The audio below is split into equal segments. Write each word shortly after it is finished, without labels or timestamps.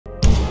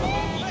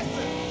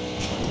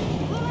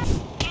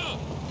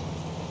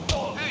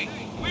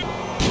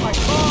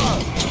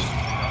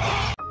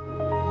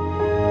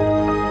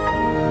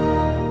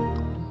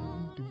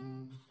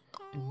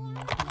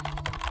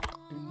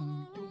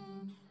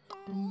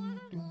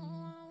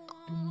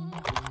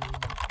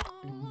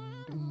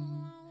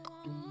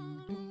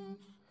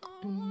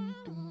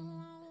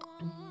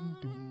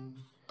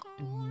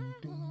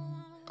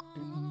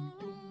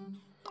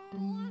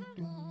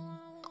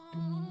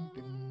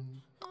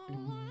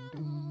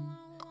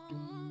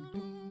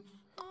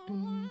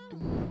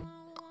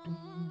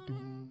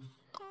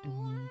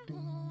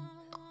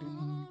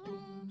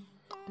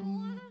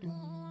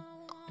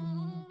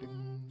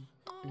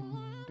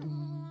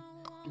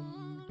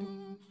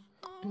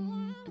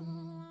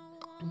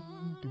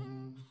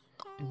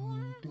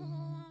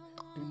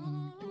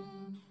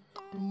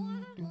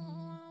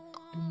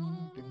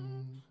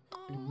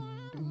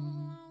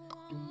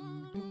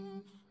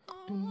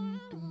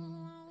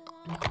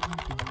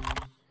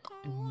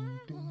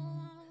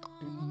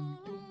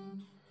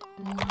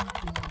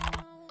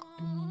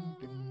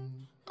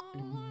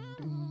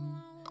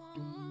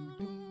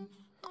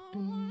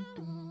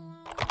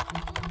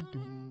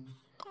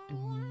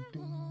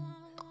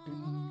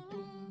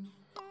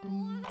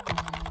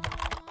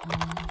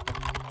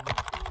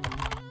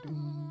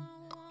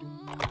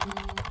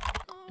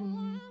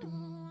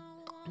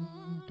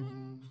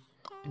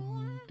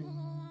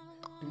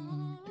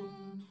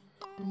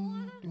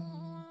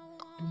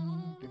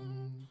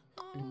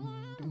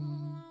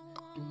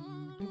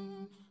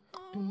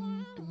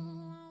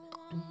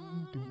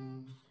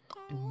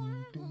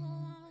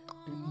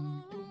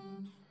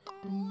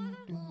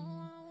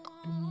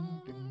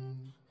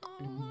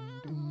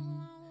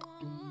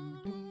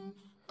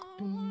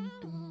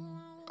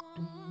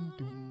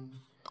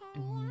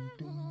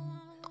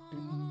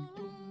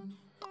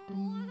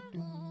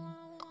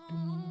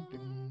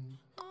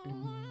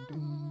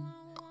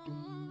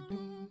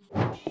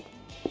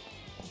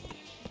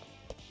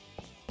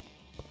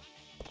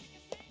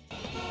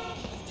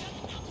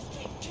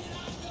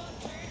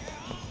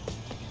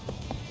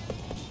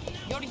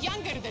You're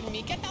younger than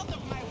me. Get out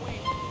of my way.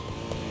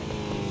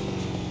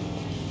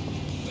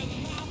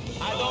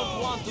 I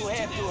don't want to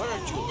have to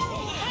hurt you.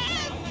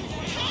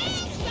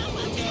 Help!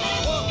 Someone!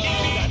 For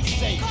God's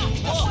sake! The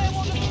boy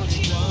won't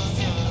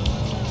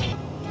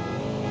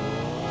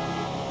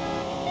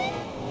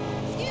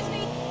Excuse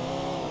me.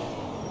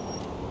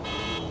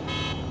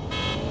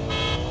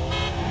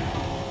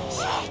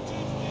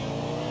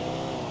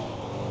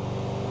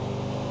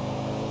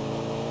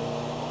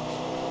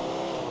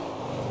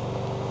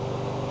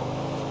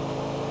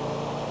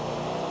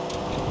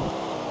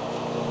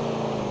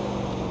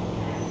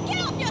 Get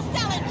off your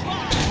salad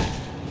drive!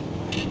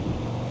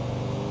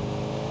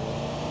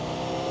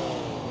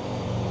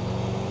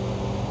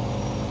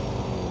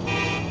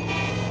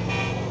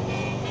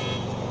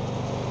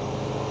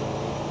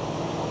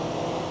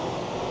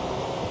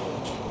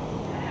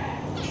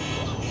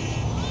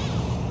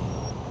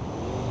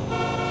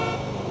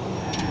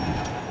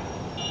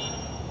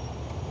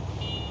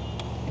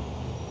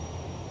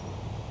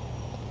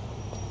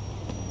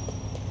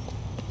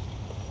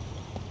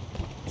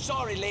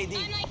 Sorry, lady.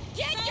 I'm like,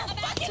 get your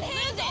fucking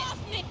hands off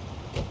me!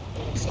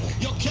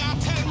 You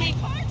can't tell me.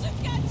 My car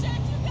just got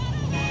checked. You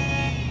gotta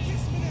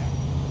Kiss me there.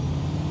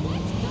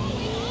 What's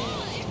going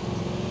on?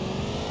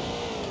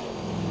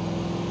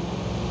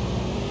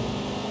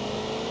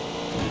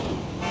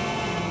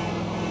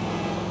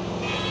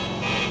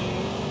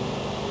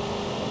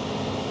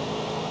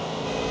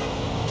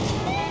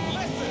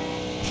 Listen.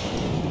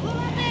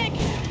 Lunatic!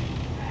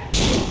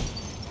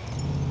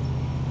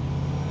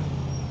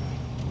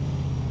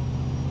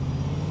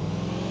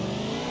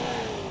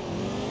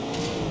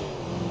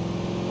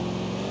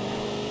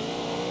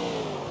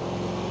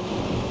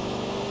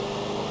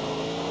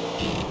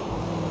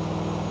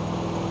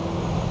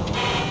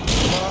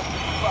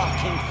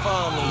 Fucking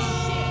funny.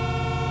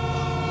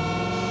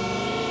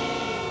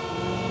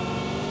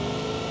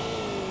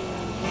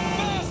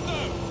 Faster,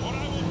 or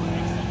I will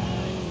break some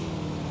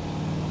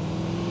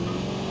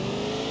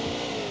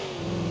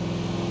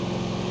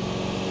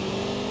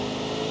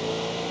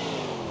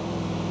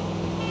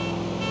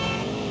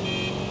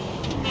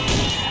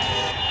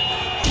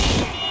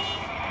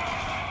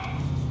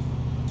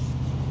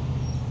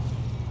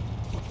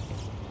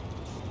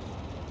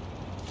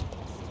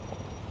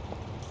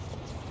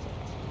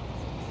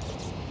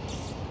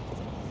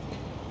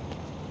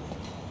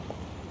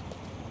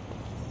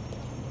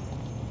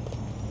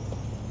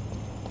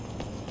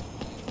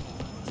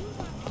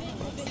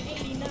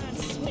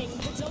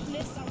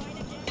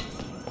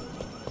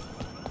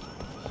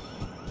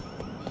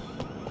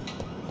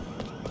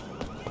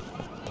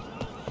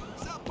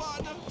What's up,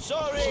 partner?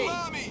 Sorry.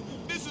 Mommy,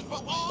 this is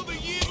for all the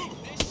years.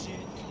 This shit.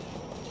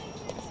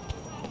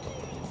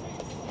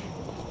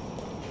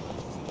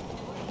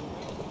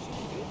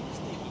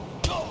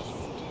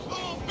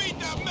 Oh, beat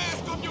that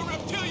mask on your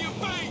reptilian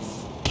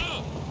face.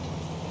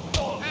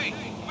 Hey,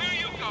 where are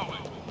you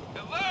going?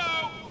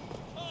 Hello?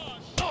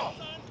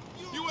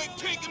 You ain't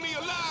taking me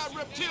alive,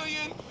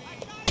 reptilian.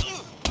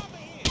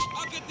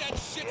 I'll get that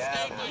shit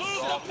stained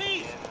Lose myself. the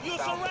peace! You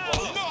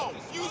surrounded! No,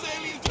 use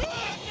aliens.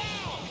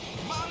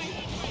 Mommy,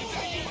 is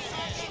that you?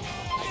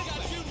 I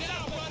got you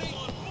now, buddy.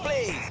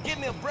 Please, give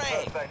me a break.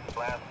 Suspect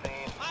last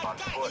seen I on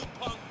got foot. you,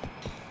 punk.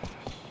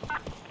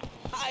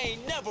 I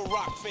ain't never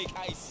rocked fake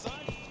ice, son.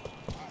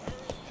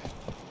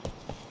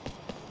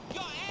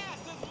 Your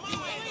ass is mine. You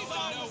ain't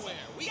going nowhere.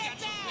 We got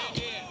you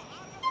still here.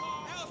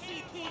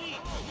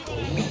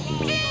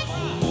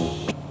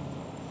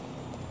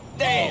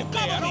 Damn.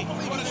 I don't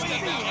believe you want to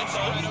step out and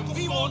spread up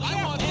the phone.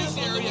 I want this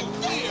area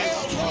clear.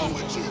 What's wrong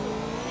with you?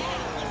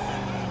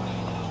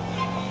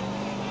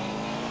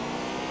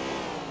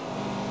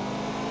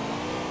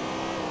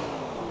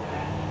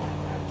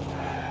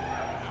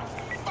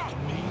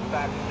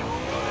 Back to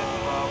unit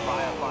 12,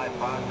 firefight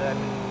project.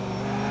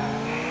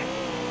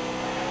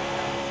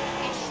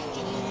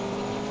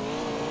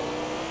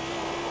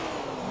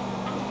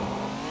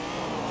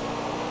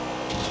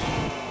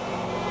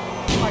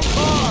 My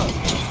car.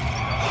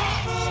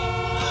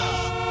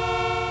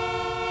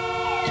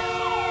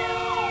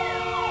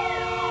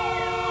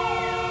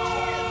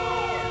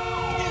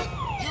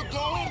 You're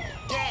going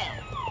down.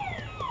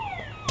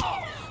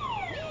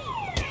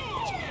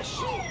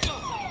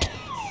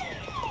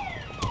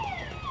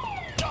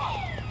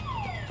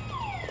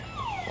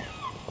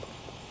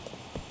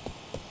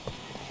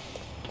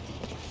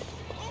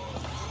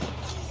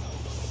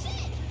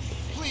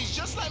 Please,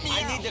 just let me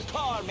out. I need the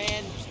car,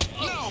 man.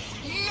 No,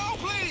 no,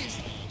 please.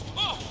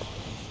 Oh.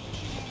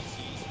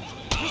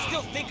 You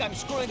still think I'm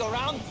screwing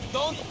around?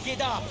 Don't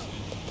get up.